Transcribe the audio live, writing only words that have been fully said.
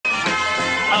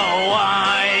Oh,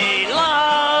 I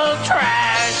love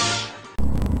trash.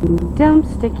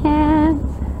 Dumpster cans.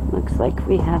 Looks like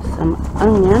we have some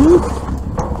onions.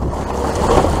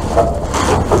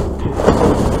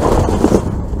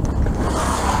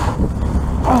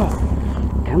 Oh,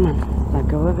 come on. Let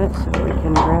go of it so we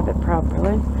can grab it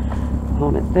properly.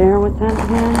 Hold it there with that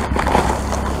hand.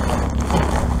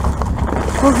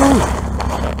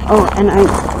 Oh, and I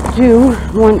do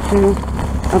want to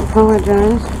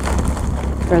apologize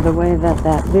for the way that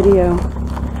that video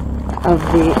of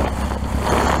the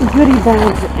goodie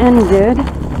bags ended.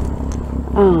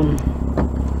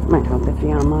 Might help if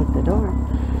you unlock the door.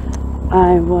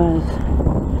 I was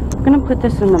gonna put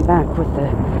this in the back with the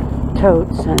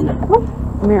totes and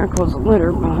Miracle's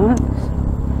litter box,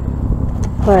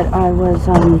 but I was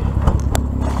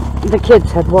the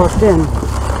kids had walked in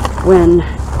when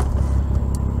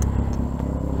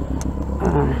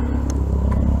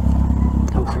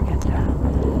don't forget that,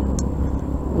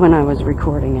 when I was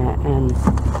recording it, and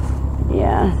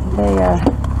yeah, they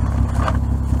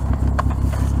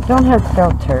don't have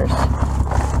filters,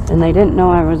 and they didn't know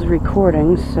I was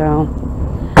recording, so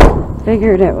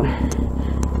figured it,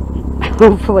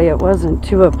 hopefully it wasn't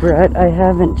too abrupt. I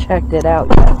haven't checked it out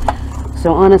yet,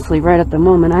 so honestly right at the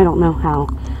moment I don't know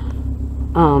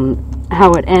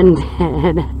how it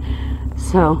ended.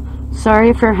 So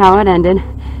sorry for how it ended.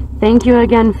 Thank you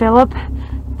again, Philip.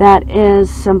 That is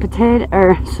some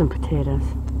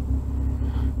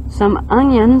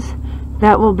onions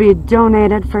that will be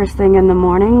donated first thing in the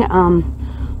morning.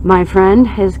 My friend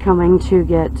is coming to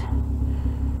get,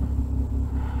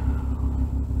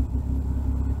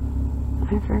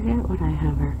 I forget what I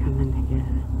have her coming to get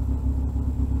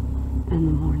in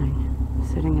the morning,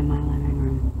 sitting in my living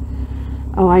room.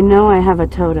 Oh, I know I have a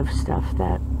tote of stuff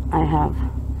that I have,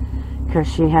 because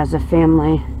she has a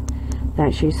family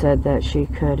that she said that she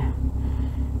could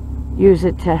use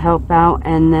it to help out,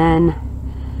 and then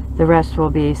the rest will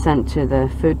be sent to the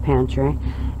food pantry,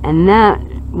 and that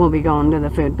will be going to the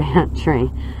food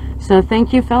pantry. So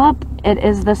thank you, Philip. It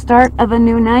is the start of a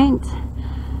new night.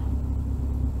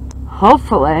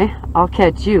 Hopefully I'll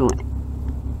catch you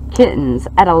kittens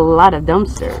at a lot of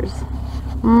dumpsters.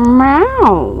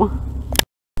 Meow.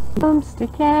 Dumpster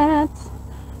cats.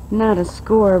 Not a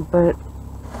score, but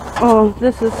oh,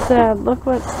 this is sad. Look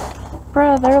what,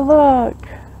 brother, look.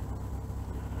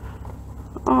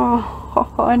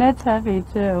 Oh, and it's heavy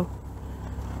too.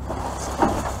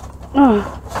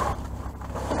 Oh.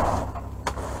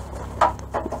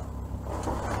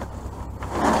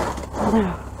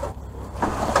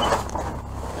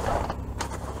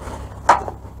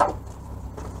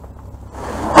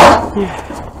 Yeah.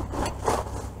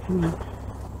 Come on.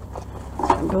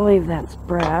 I believe that's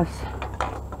brass.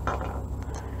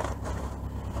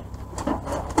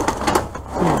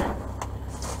 Yeah.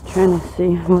 Trying to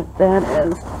see what that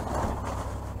is.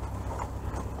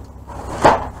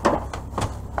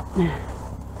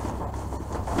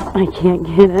 I can't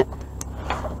get it,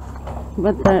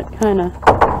 but that kind of,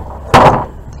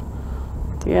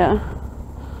 yeah,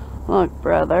 look,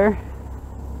 brother,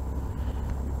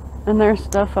 and there's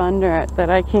stuff under it that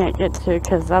I can't get to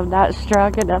because I'm not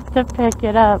strong enough to pick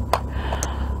it up.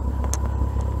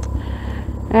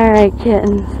 Alright,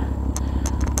 kittens,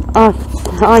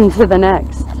 on to the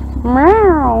next.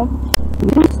 Meow.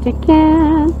 Mr.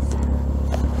 Cats.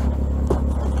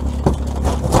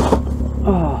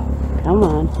 Oh, come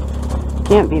on.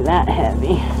 Can't be that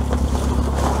heavy.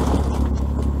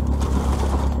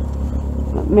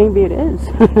 But maybe it is.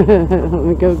 Let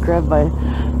me go grab my...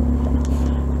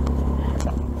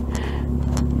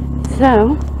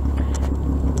 So,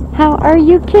 how are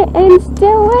you kittens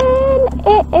doing?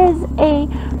 It is a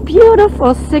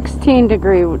beautiful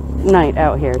 16-degree night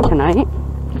out here tonight.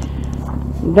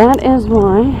 That is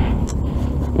why,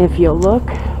 if you look,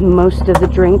 most of the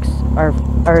drinks are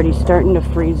already starting to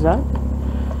freeze up.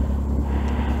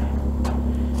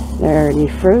 They're already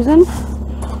frozen,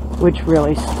 which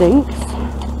really stinks.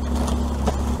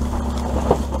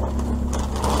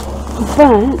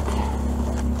 But,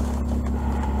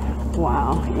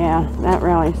 wow, yeah, that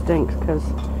really stinks because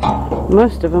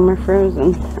most of them are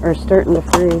frozen, or starting to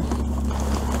freeze.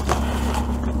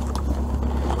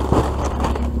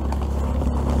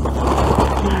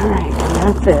 Alright,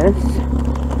 got this.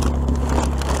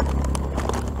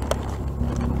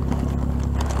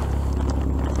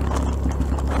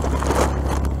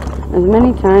 As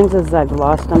many times as I've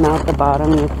lost them out the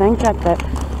bottom, you think that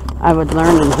I would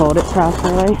learn and hold it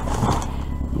properly?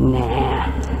 Nah.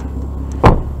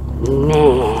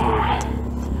 Nah.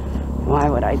 Why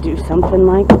would I do something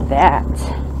like that?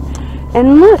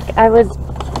 And look, I was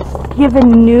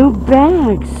given new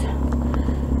bags.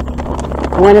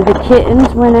 one of the kittens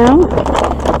went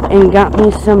out and got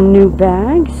me some new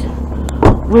bags,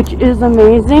 which is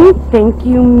amazing. Thank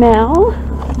you, Mel.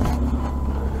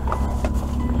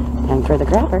 And for the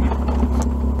grabber.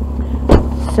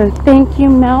 So thank you,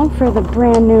 Mel, for the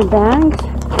brand new bags.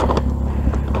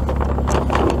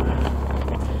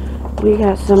 We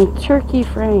got some turkey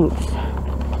franks.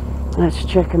 Let's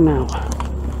check them out.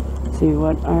 See,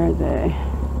 what are they?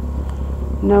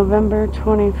 November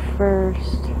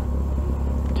 21st,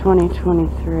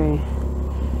 2023.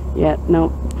 Yeah,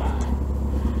 nope.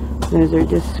 Those are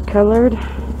discolored.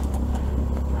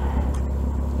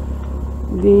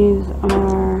 These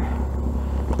are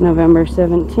November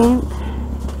 17th.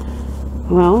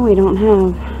 Well, we don't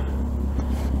have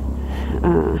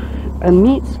a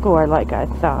meat score like I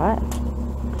thought.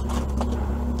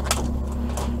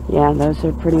 Yeah, those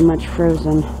are pretty much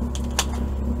frozen.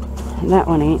 That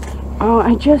one ain't. Oh,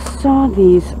 I just saw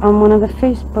these on one of the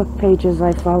Facebook pages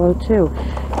I follow too.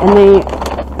 And they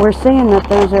were saying that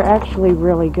those are actually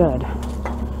really good.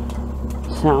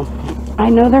 So, I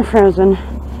know they're frozen.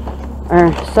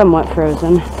 Or somewhat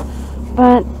frozen.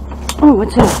 But, oh,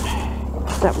 what's that?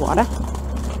 Is that water?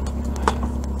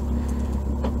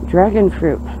 Dragon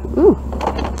fruit. Ooh.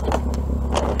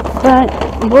 But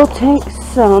we'll take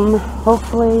some.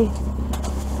 Hopefully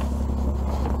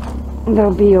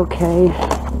they'll be okay.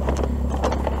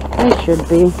 They should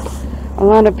be. A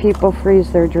lot of people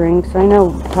freeze their drinks. I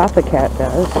know Papa Cat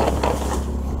does.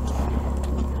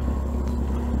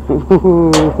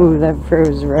 Ooh, that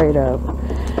froze right up.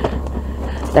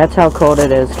 That's how cold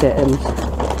it is, kittens.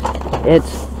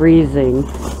 It's freezing.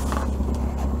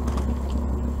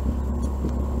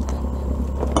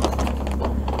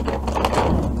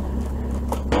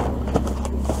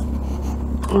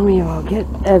 We will get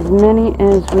as many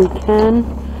as we can.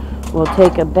 We'll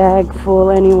take a bag full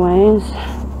anyways.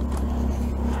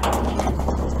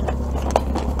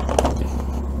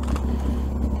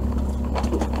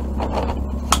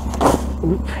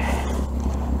 Oop.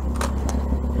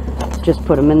 Just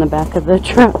put them in the back of the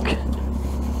truck.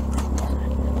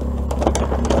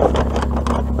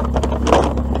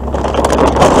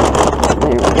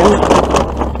 There we go.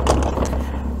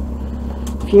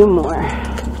 A few more.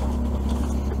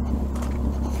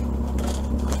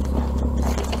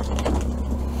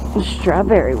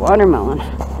 Strawberry watermelon.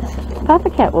 Papa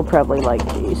Cat will probably like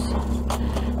these.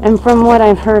 And from what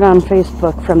I've heard on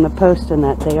Facebook from the post and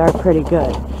that, they are pretty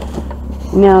good.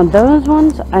 Now those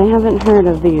ones, I haven't heard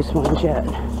of these ones yet.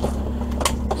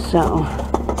 So,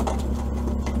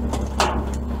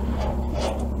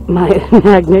 my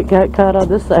magnet got caught on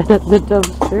the side of the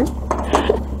dumpster.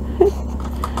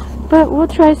 But we'll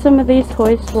try some of these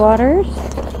hoist waters.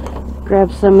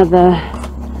 Grab some of the,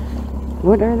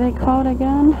 what are they called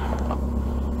again?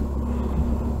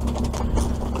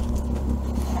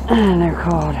 They're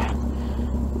called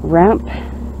Ramp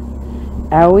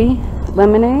Owie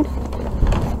lemonade.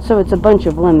 So it's a bunch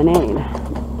of lemonade.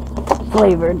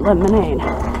 Flavored lemonade.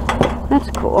 That's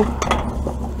cool.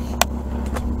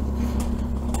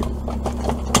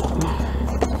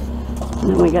 And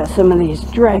then we got some of these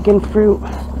dragon fruit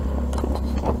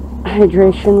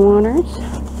hydration waters.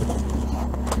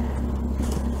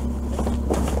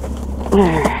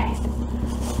 Alright.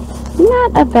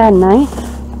 Not a bad night.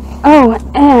 Oh,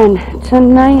 and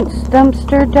tonight's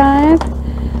dumpster dive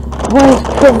was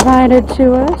provided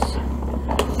to us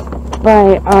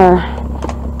by our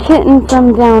kitten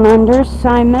from down under,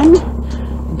 Simon,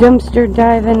 dumpster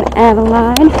dive in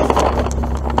Adelaide.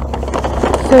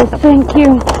 So thank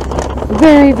you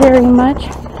very, very much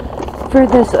for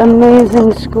this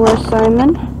amazing score,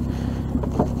 Simon.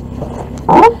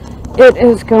 It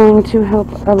is going to help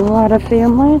a lot of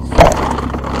families.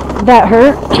 That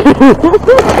hurt.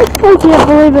 I can't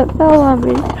believe it fell on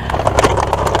me.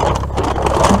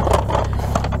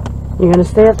 You gonna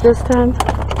stay up this time?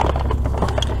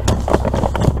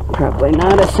 Probably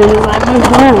not. As soon as I move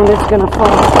around, it's gonna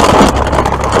fall.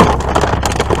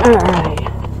 Alright.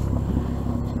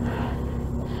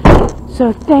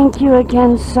 So thank you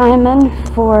again, Simon,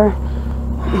 for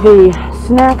the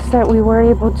snacks that we were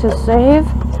able to save.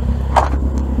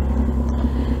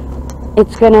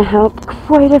 It's going to help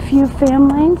quite a few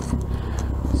families.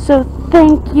 So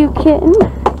thank you, Kitten.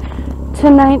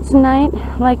 Tonight's night,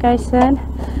 like I said,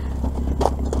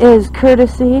 is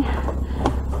courtesy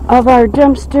of our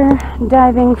dumpster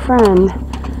diving friend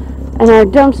and our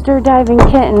dumpster diving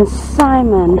kitten,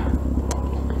 Simon.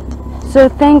 So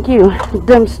thank you,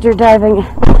 dumpster diving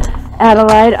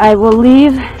Adelaide. I will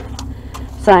leave,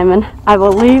 Simon, I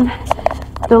will leave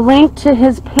the link to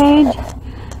his page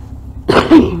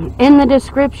in the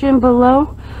description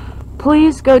below.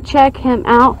 Please go check him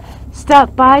out.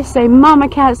 stop by, say Mama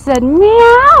Cat said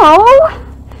meow.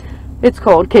 It's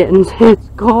cold, kittens. It's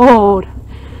cold.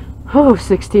 Oh,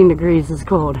 16 degrees is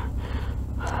cold.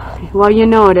 Well, you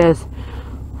know it is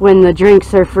when the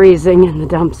drinks are freezing in the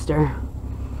dumpster.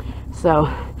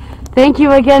 So, thank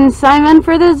you again, Simon,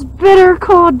 for this bitter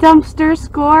cold dumpster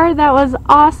score. That was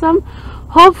awesome.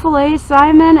 Hopefully,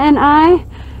 Simon and I,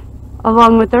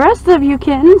 along with the rest of you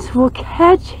kittens, will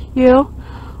catch you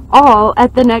all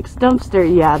at the next dumpster.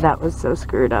 Yeah, that was so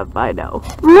screwed up, I know.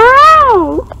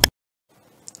 Meow!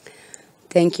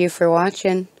 Thank you for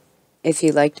watching. If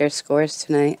you liked our scores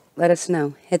tonight, let us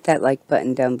know. Hit that like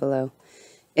button down below.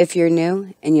 If you're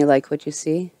new and you like what you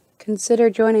see, consider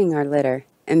joining our litter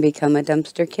and become a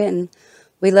dumpster kitten.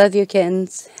 We love you,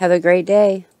 kittens. Have a great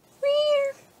day.